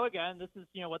 here we go again. This is,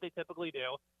 what they typically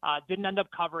do. Didn't end up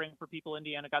covering for people.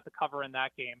 Indiana got to cover in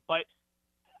that game. But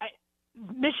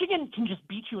Michigan can just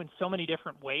beat you in so many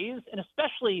different ways, and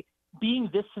especially being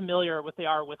this familiar with they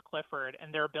are with Clifford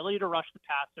and their ability to rush the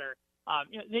passer.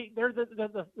 They're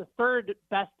the third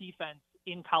best defense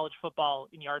in college football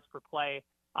in yards per play.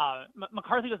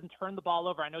 McCarthy doesn't turn the ball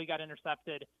over. I know he got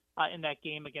intercepted in that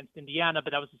game against Indiana,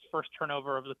 but that was his first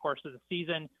turnover over the course of the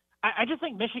season. I just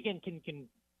think Michigan can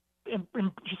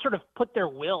just sort of put their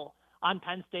will on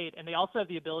Penn State, and they also have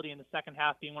the ability in the second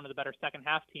half, being one of the better second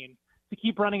half teams, to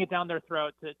keep running it down their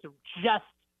throat, to just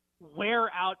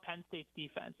wear out Penn State's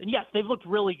defense. And yes, they've looked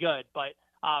really good, but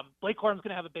Blake Corum's going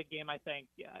to have a big game, I think.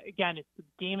 Again, the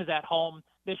game is at home.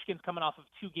 Michigan's coming off of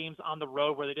 2 games on the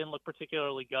road where they didn't look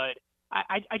particularly good.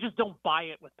 I just don't buy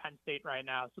it with Penn State right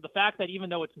now. So the fact that even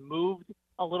though it's moved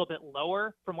a little bit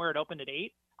lower from where it opened at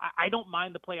 8, I don't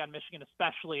mind the play on Michigan,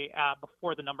 especially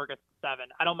before the number gets to 7.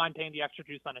 I don't mind paying the extra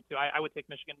juice on it, too. I would take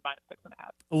Michigan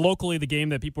 -6.5. Locally, the game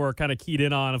that people are kind of keyed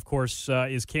in on, of course,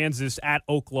 is Kansas at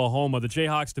Oklahoma. The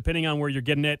Jayhawks, depending on where you're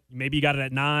getting it, maybe you got it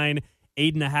at 9,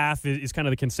 8.5 is kind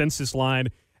of the consensus line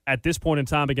at this point in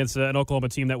time against an Oklahoma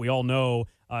team that we all know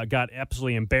got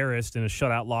absolutely embarrassed in a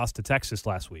shutout loss to Texas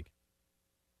last week.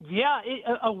 Yeah,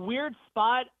 a weird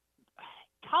spot.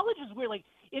 College is weird. Like,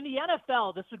 in the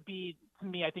NFL, this would be, to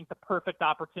me, I think, the perfect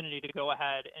opportunity to go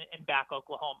ahead and back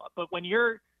Oklahoma. But when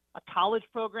you're a college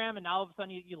program and now all of a sudden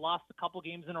you lost a couple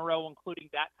games in a row, including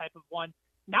that type of one,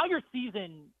 now your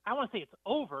season, I want to say it's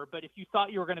over, but if you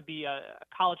thought you were going to be a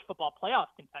college football playoff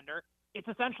contender, it's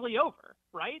essentially over,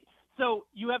 right? So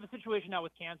you have a situation now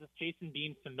with Kansas, Jason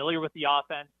Bean familiar with the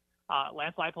offense.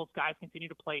 Lance Leipold's guys continue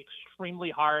to play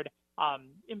extremely hard.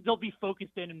 They'll be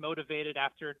focused in and motivated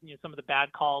after some of the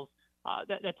bad calls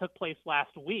that took place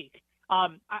last week.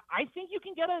 I think you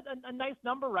can get a nice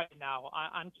number right now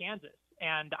on Kansas,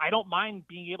 and I don't mind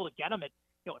being able to get them at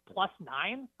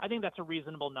 +9. I think that's a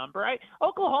reasonable number.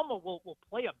 Oklahoma will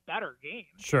play a better game,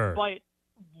 sure, but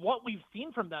what we've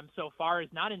seen from them so far is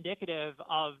not indicative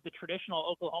of the traditional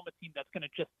Oklahoma team that's going to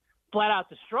just flat out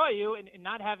destroy you, and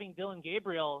not having Dylan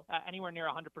Gabriel anywhere near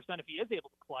 100% if he is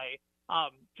able to play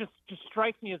just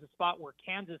strikes me as a spot where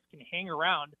Kansas can hang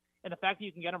around. And the fact that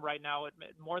you can get them right now at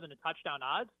more than a touchdown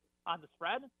odds on the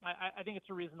spread, I think it's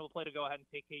a reasonable play to go ahead and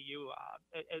take KU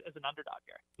as an underdog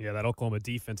here. Yeah, that Oklahoma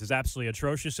defense is absolutely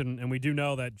atrocious, and we do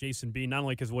know that Jason Bean, not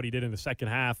only because of what he did in the second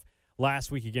half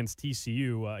last week against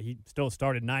TCU, he still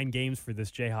started 9 games for this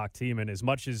Jayhawk team, and as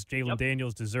much as Jalen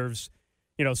Daniels deserves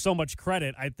so much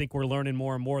credit, I think we're learning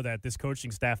more and more that this coaching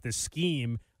staff, this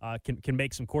scheme, can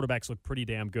make some quarterbacks look pretty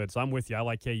damn good. So I'm with you. I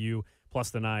like KU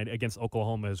 +9 against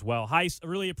Oklahoma as well. Heis, I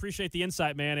really appreciate the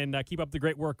insight, man, and keep up the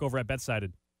great work over at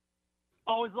BetSided.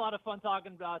 Always a lot of fun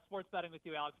talking sports betting with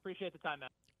you, Alex. Appreciate the time, man.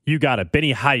 You got it.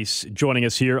 Benny Heis joining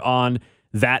us here on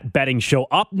That Betting Show.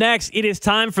 Up next, it is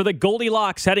time for the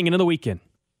Goldilocks heading into the weekend.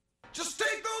 Just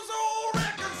take those old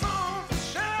records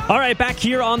off. All right, back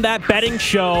here on That Betting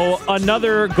Show,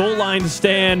 another goal line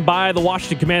stand by the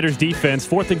Washington Commanders defense.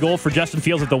 4th and goal for Justin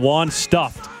Fields at the 1,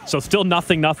 stuffed. So still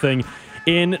nothing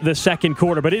in the second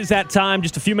quarter. But it is that time,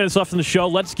 just a few minutes left in the show.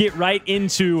 Let's get right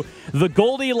into the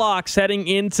Goldilocks heading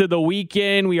into the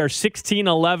weekend. We are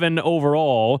 16-11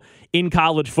 overall in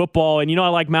college football. And I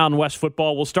like Mountain West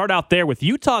football. We'll start out there with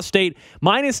Utah State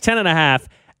 -10.5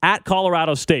 at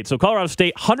Colorado State. So Colorado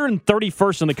State,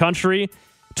 131st in the country,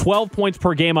 12 points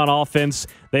per game on offense.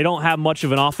 They don't have much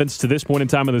of an offense to this point in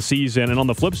time of the season. And on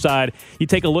the flip side, you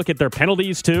take a look at their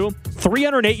penalties, too.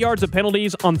 308 yards of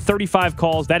penalties on 35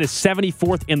 calls. That is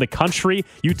 74th in the country.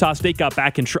 Utah State got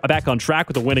back on track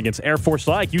with a win against Air Force.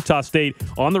 So I like Utah State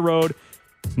on the road,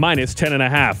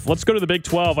 -10.5. Let's go to the Big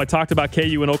 12. I talked about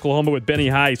KU and Oklahoma with Benny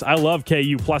Heis. I love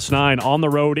KU +9 on the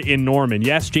road in Norman.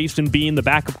 Yes, Jason Bean, the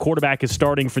backup quarterback, is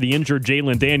starting for the injured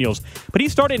Jalen Daniels, but he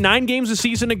started 9 games a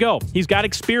season ago. He's got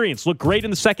experience, looked great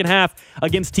in the second half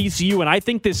against TCU, and I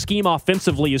think this scheme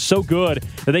offensively is so good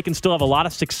that they can still have a lot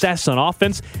of success on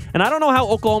offense, and I don't know how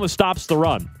Oklahoma stops the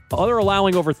run. They're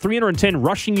allowing over 310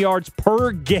 rushing yards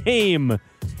per game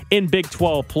in Big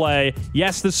 12 play.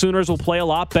 Yes, the Sooners will play a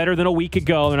lot better than a week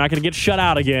ago. They're not going to get shut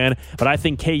out again, but I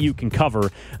think KU can cover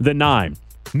the 9.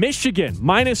 Michigan,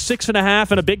 minus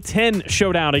 6.5 in a Big Ten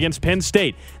showdown against Penn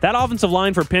State. That offensive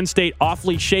line for Penn State,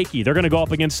 awfully shaky. They're going to go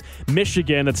up against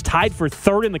Michigan that's tied for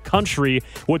third in the country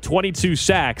with 22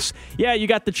 sacks. Yeah, you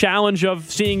got the challenge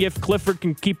of seeing if Clifford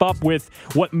can keep up with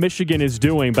what Michigan is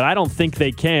doing, but I don't think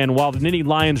they can. While the Nittany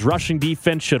Lions rushing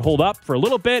defense should hold up for a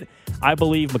little bit, I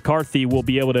believe McCarthy will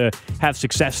be able to have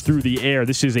success through the air.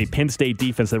 This is a Penn State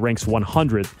defense that ranks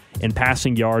 100th in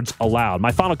passing yards allowed.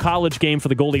 My final college game for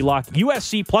the Goldie Lock,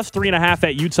 USC plus 3.5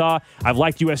 at Utah. I've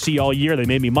liked USC all year. They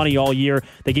made me money all year.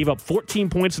 They gave up 14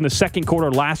 points in the second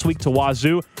quarter last week to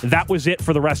Wazoo. That was it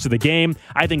for the rest of the game.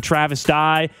 I think Travis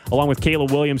Dye, along with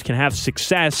Caleb Williams, can have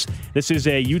success. This is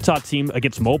a Utah team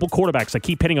against mobile quarterbacks. I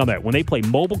keep hitting on that. When they play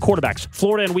mobile quarterbacks,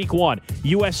 Florida in week 1,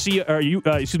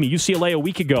 UCLA a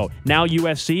week ago, now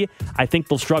USC, I think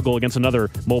they'll struggle against another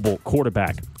mobile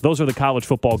quarterback. Those are the college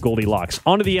football Goldilocks.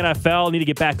 On to the NFL. Need to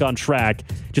get back on track.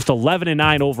 Just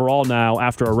 11-9 overall now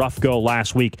after a rough go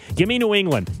last week. Give me New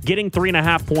England getting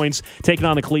 3.5 points, taking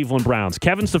on the Cleveland Browns.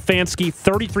 Kevin Stefanski,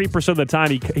 33% of the time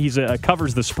he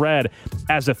covers the spread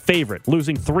as a favorite,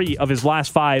 losing 3 of his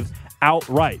last 5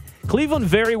 outright. Cleveland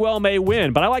very well may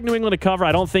win, but I like New England to cover.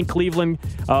 I don't think Cleveland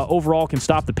overall can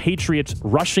stop the Patriots'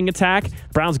 rushing attack.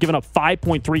 Browns giving up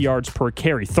 5.3 yards per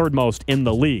carry, third most in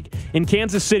the league. In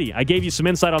Kansas City, I gave you some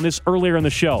insight on this earlier in the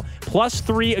show.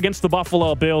 +3 against the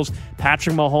Buffalo Bills.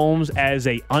 Patrick Mahomes as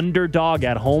a underdog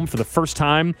at home for the first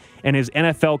time in his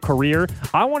NFL career.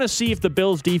 I want to see if the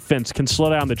Bills defense can slow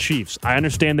down the Chiefs. I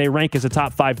understand they rank as a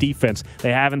top 5 defense.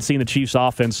 They haven't seen the Chiefs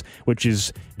offense, which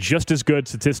is just as good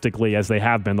statistically as they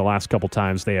have been the last couple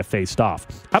times they have faced off.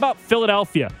 How about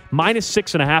Philadelphia?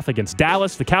 -6.5 against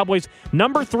Dallas. The Cowboys,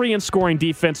 number 3 in scoring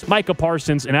defense. Micah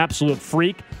Parsons, an absolute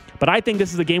freak. But I think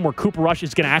this is a game where Cooper Rush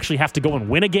is going to actually have to go and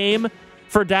win a game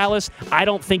for Dallas. I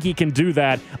don't think he can do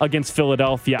that against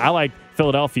Philadelphia. I like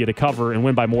Philadelphia to cover and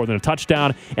win by more than a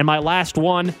touchdown. And my last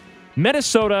one,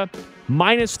 Minnesota,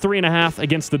 -3.5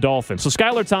 against the Dolphins. So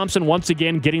Skylar Thompson, once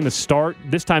again, getting the start.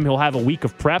 This time he'll have a week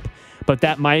of prep, but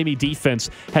that Miami defense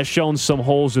has shown some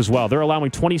holes as well. They're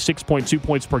allowing 26.2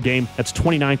 points per game. That's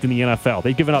 29th in the NFL.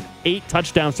 They've given up 8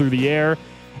 touchdowns through the air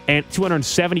and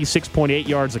 276.8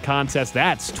 yards a contest.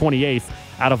 That's 28th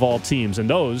out of all teams. And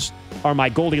those are my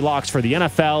Goldilocks for the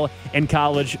NFL and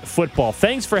college football.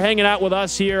 Thanks for hanging out with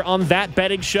us here on That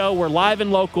Betting Show. We're live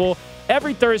and local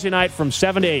every Thursday night from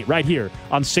 7 to 8 right here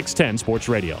on 610 Sports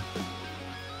Radio.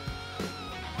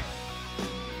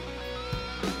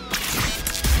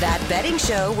 That Betting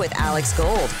Show with Alex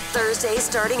Gold. Thursdays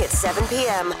starting at 7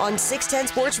 p.m. on 610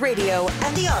 Sports Radio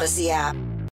and the Odyssey app.